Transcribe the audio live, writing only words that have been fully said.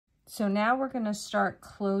so now we're going to start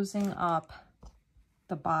closing up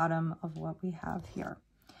the bottom of what we have here.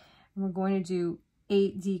 And we're going to do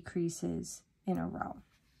 8 decreases in a row.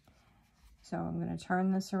 So I'm going to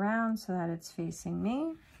turn this around so that it's facing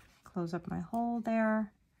me, close up my hole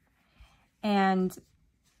there. And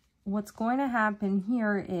what's going to happen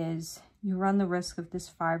here is you run the risk of this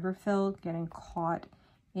fiberfill getting caught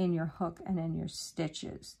in your hook and in your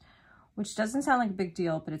stitches, which doesn't sound like a big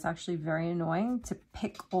deal, but it's actually very annoying to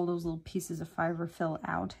pick all those little pieces of fiberfill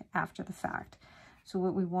out after the fact. So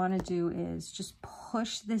what we want to do is just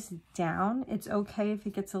push this down. It's okay if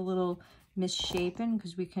it gets a little misshapen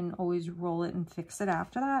because we can always roll it and fix it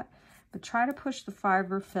after that. But try to push the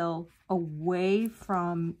fiberfill away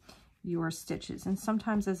from your stitches. And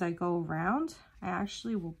sometimes as I go around, I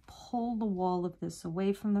actually will pull the wall of this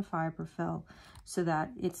away from the fiberfill so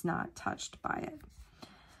that it's not touched by it.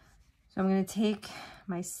 So I'm going to take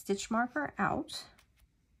my stitch marker out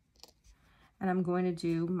and I'm going to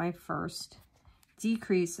do my first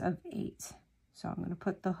decrease of 8. So I'm going to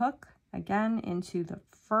put the hook again into the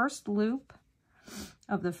first loop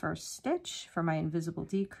of the first stitch for my invisible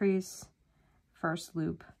decrease, first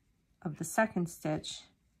loop of the second stitch,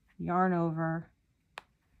 yarn over,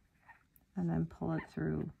 and then pull it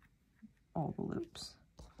through all the loops.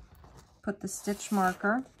 Put the stitch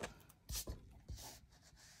marker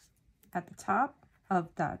at the top of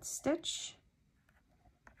that stitch.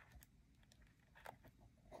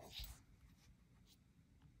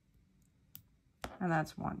 And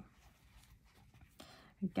that's 1.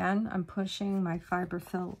 Again, I'm pushing my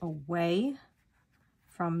fiberfill away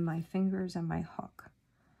from my fingers and my hook.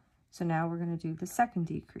 So now we're going to do the second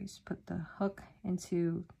decrease. Put the hook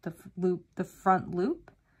into the loop, the front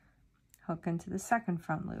loop, hook into the second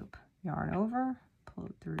front loop, yarn over, pull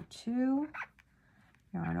it through 2,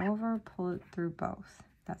 yarn over, pull it through both.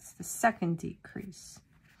 That's the second decrease.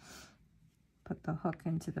 Put the hook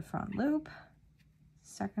into the front loop,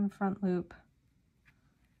 second front loop,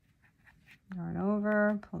 yarn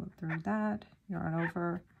over, pull it through that, yarn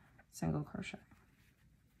over, single crochet.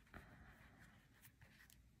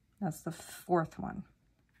 That's the fourth one.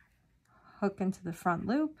 Hook into the front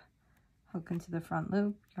loop, hook into the front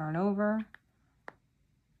loop, yarn over,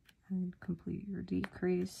 and complete your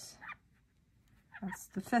decrease. That's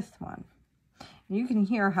the fifth one. And you can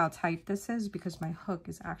hear how tight this is because my hook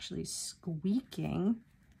is actually squeaking.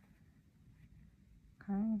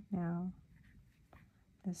 Okay, now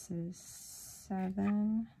this is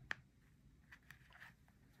 7.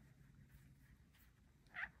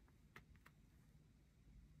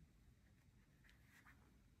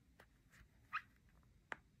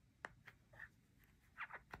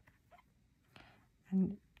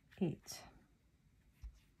 And 8.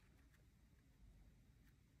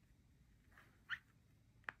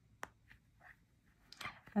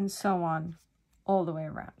 And so on all the way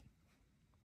around.